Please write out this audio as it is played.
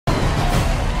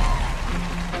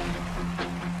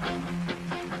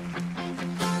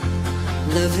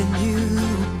Loving you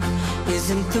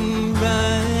isn't the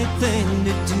right thing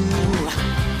to do.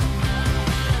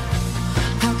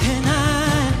 How can I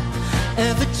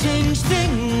ever change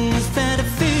things that I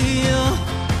feel?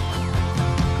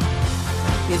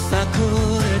 If I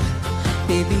could,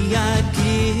 baby, I'd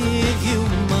give you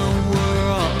my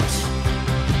world.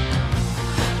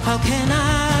 How can I,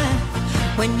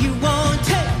 when you won't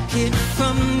take it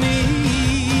from me?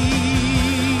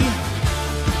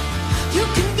 You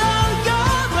can go your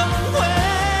own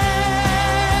way,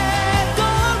 go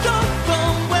your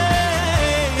own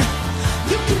way.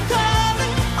 You can call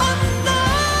it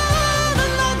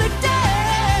another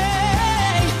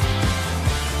day.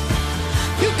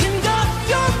 You can go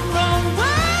your own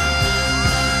way.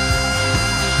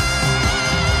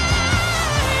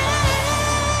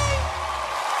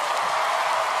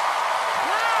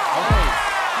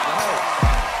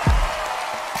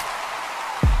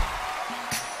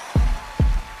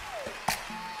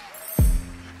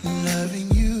 Loving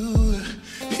you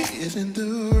isn't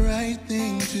the right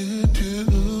thing to do.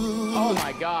 Oh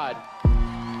my God.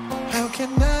 How can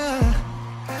I